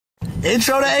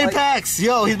Intro to Apex.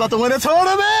 Yo, he's about to win a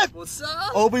tournament. What's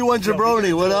up? Obi-Wan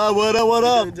Jabroni. What up, what up, what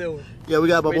up? Yeah, we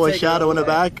got my boy Shadow in the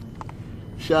back.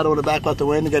 Shadow in the back about to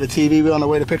win. We got a TV. We're on the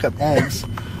way to pick up eggs.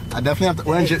 I definitely have to.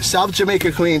 We're in South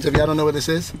Jamaica, Queens, if y'all don't know what this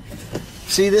is.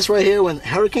 See this right here? When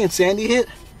Hurricane Sandy hit,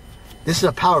 this is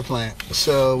a power plant.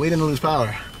 So we didn't lose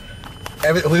power.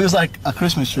 We was like a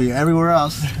Christmas tree. Everywhere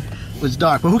else was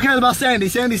dark. But who cares about Sandy?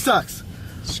 Sandy sucks.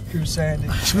 Screw Sandy.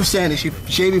 Screw Sandy.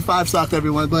 Shaving 5 socked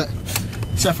everyone, but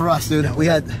except for us, dude. We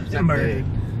had.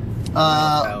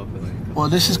 Well,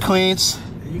 this is Queens.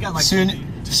 You got like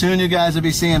soon you guys will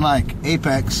be seeing like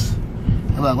Apex.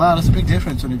 I'm like, wow, that's a big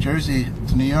difference from New Jersey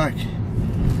to New York.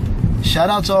 Shout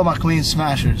out to all my Queens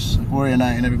smashers, like Warrior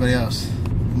Knight and everybody else,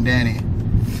 and Danny,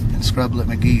 and Scrublet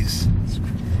McGee's.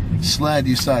 Sled,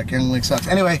 you suck. Young Link sucks.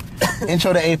 Anyway,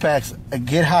 intro to Apex.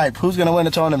 Get hype. Who's gonna win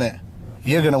the tournament?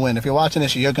 You're gonna win. If you're watching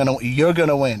this, you're gonna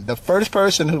win. The first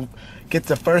person who gets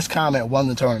the first comment won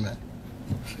the tournament.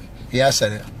 Yeah, I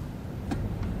said it.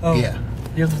 Oh. Yeah.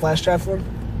 You have the flash drive for him?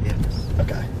 Yes.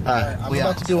 Okay. All right. I'm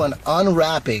about to do an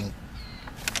unwrapping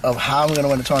of how I'm gonna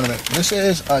win the tournament. This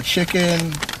is a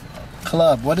chicken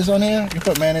club. What is on here? You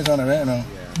put mayonnaise on it, right? No.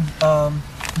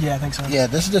 Yeah, I think so. Yeah,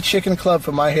 this is the chicken club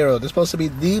for My Hero. This is supposed to be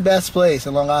the best place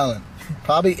in Long Island.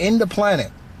 Probably in the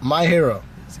planet. My Hero.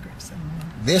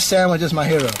 This sandwich is My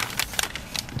Hero.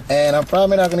 And I'm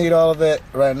probably not going to eat all of it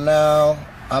right now.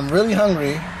 I'm really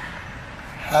hungry.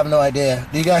 I have no idea.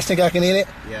 Do you guys think I can eat it?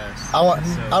 Yes.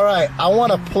 Alright, I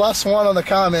want a +1 on the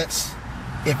comments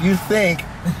if you think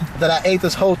that I ate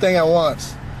this whole thing at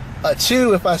once. A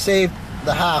 2 if I saved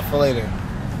the half for later.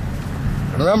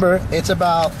 Remember, it's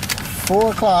about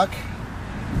 4 o'clock.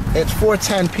 It's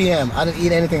 4:10 p.m. I didn't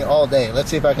eat anything all day. Let's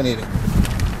see if I can eat it.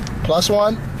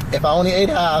 +1 if I only ate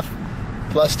half.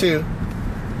 +2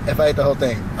 if I ate the whole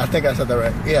thing. I think I said that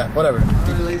right. Yeah, whatever.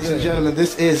 Ladies and gentlemen,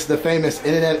 this is the famous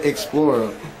Internet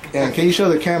Explorer. And can you show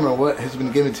the camera what has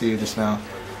been given to you just now?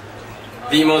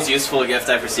 The most useful gift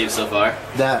I've received so far.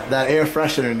 That air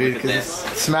freshener, dude. Because it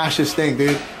smashes thing,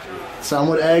 dude. Some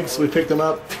with eggs. We picked them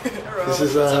up. This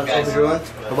is Obi-Wan.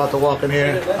 I'm about to walk in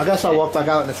here. I guess I'll walk back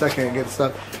out in a second and get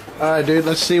stuff. All right, dude.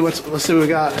 Let's see what we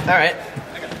got. All right.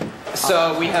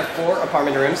 So we have 4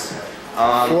 apartment rooms.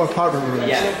 4 apartment rooms.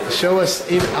 Yeah. Show us.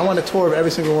 I want a tour of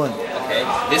every single one. Okay.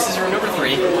 This is room number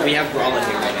 3. We have Brawler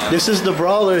here right now. This is the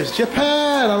Brawlers.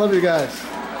 Japan. I love you guys.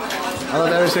 I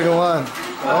love every single one.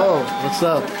 Oh, what's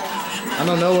up? I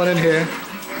know no one in here,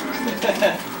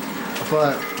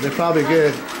 but they're probably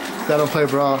good. I don't play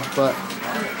Brawl, but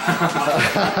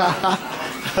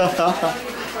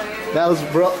that was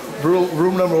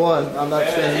room number 1. I'm not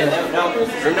saying that. No,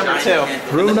 room number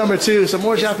 2. Room number 2. Some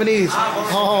more Japanese.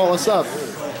 Oh, what's up?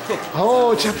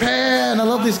 Oh, Japan. I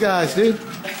love these guys, dude.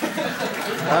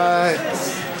 Alright.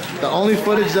 The only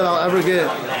footage that I'll ever get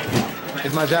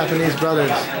is my Japanese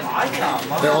brothers.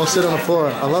 They all sit on the floor.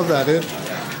 I love that, dude.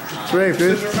 It's great,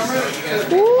 dude.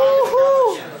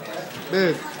 Woohoo!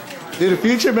 Dude. Dude, the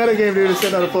future metagame dude is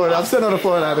sitting on the floor. I'm sitting on the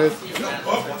floor now, dude.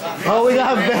 Oh, we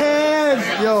got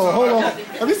Vanz! Yo, hold on.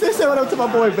 Let me say what up to my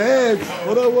boy Vanz.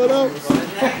 What up, what up?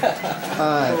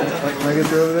 Alright, can I get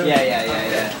through over there?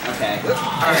 Yeah. Okay.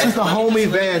 This is the homie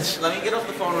Vanz. Let me get off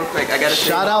the phone real quick. I gotta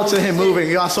shout out to him moving.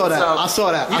 Yo, I saw that. I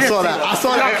saw that.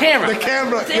 Camera. The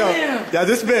camera. Yo, yeah,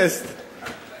 just missed.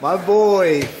 My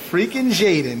boy, freaking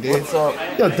Jaden, dude. What's up?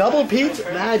 Yo, double Pete,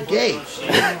 mad gay.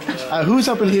 Who's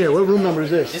up in here? What room number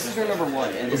is this? This is room number 1.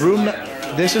 And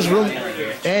This is room,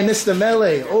 and this is the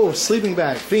melee. Oh, sleeping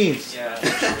bag, fiends.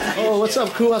 Oh, what's up,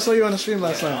 cool? I saw you on the stream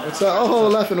last night. What's up? Oh,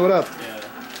 Leffen, what up?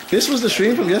 This was the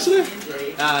stream from yesterday?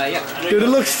 Yeah. Dude, it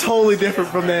looks totally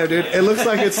different from there, dude. It looks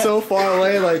like it's so far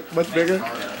away, like much bigger.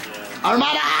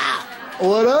 Armada!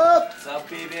 What up? What's up,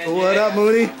 PB&J? What up,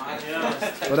 Moody?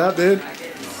 What up, dude?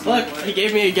 Look, he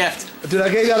gave me a gift. Dude, I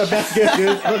gave you the best gift, dude.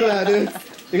 Look at that, dude.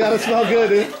 You gotta smell good,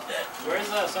 dude. Where's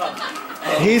the song?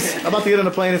 He's about to get on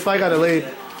the plane. His flight got delayed,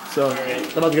 so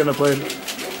I'm about to get on the plane.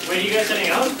 Wait, you guys heading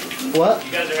out? What?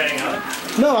 You guys are heading out?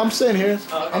 No, I'm staying here.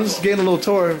 Oh, okay. I'm just getting a little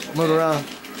tour, moving around.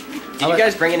 Did you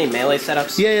guys bring any melee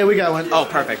setups? Yeah, we got one. Oh,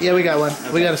 perfect. Yeah, we got one.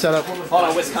 We got it set up. Hold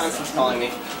on, Wisconsin's calling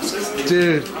me.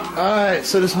 Dude, alright,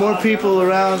 so there's more people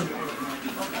around.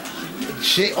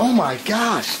 Oh my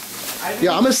gosh.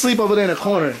 Yeah, I'm gonna sleep over there in the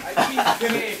corner.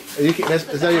 Is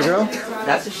that your girl?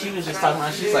 That's what she was just talking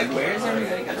about. She's like, where's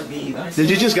everybody gonna be? Did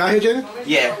you just got here, Jenny?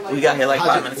 Yeah, we got here like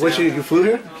 5 minutes ago. You flew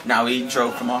here? Nah, we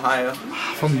drove from Ohio.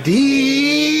 From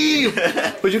deep!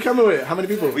 But you come here with how many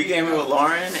people? We came here with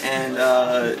Lauren and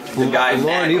the guy.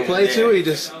 Lauren, you play too, or you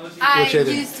just... I What you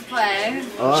do? used to play.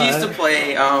 She used to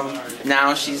play.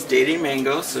 Now she's dating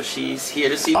Mango, so she's here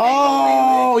to see.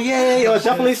 Oh, yeah. I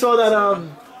definitely saw that,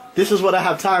 this is what I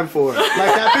have time for. Like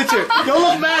that picture. Yo,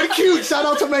 look mad cute. Shout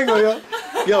out to Mango, yo.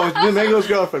 Yo, it's Mango's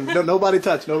girlfriend. No, nobody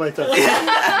touch. Nobody touch.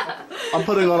 I'm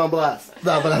putting it on blast.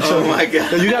 No, but I'm showing my God.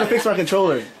 Yo, you gotta fix my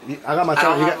controller. I got my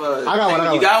controller. I got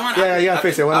one. You got one? Yeah, you gotta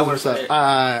fix it. I'll What's work up? on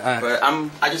it. Alright. But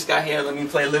I just got here. Let me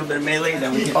play a little bit of melee,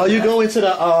 then we can. Oh, you go into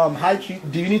the high.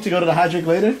 Do you need to go to the high drink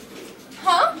later?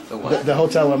 Huh? The what? The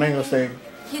hotel where Mango's staying.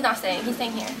 He's not staying. He's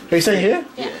staying here. Are you staying here?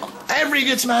 Yeah. Every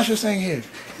good smasher's staying here.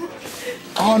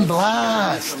 On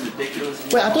blast. Some ridiculous.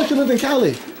 Wait, I thought you lived in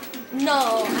Cali.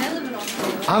 No, I live in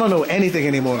Ohio. I don't know anything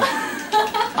anymore.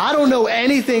 I don't know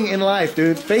anything in life,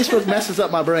 dude. Facebook messes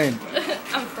up my brain.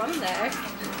 I'm from there.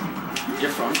 You're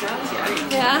from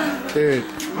Cali? Yeah. Dude,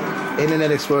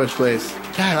 Internet Explorer's place.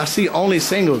 God, I see only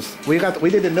singles. We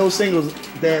did the no singles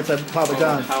dance at Papa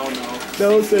John's. Hell no.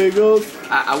 No singles.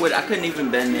 I couldn't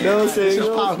even been there. No singles.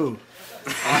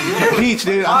 Pahu. Peach,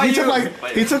 dude.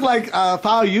 He took like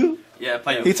Pau you. Yeah,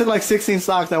 play. He took like 16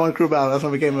 stocks that one crew battle. That's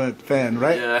when I became a fan,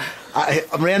 right? Yeah.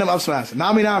 A random up smash.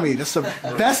 Nami Nami. That's the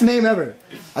best name ever.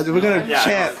 We're gonna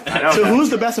chant. I know. So who's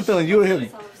the best in Philly? You or him?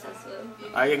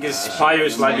 I guess Payu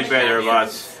is slightly better,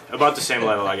 but about the same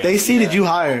level, I guess. They seeded you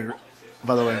higher,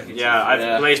 by the way. Yeah,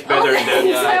 I've placed better in the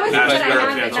So I was last thinking I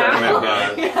European have it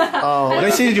tournament, but Oh, they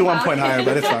seeded you 1 point higher,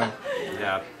 but it's fine.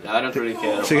 yeah. I don't really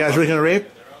care. So you guys really gonna rape?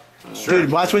 Sure.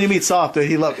 Dude, watch when you meet Soft.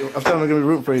 Dude, I'm telling him I'm gonna be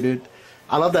rooting for you, dude.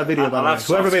 I love that video, by I the way. love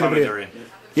Whoever Soft's made the video. commentary.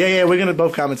 Yeah, we're gonna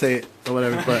both commentate or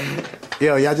whatever. But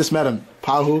yo, y'all just met him.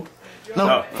 Pahu? No,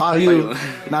 Oh.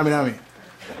 Pahu. Nami Nami.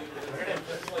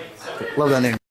 Love that name.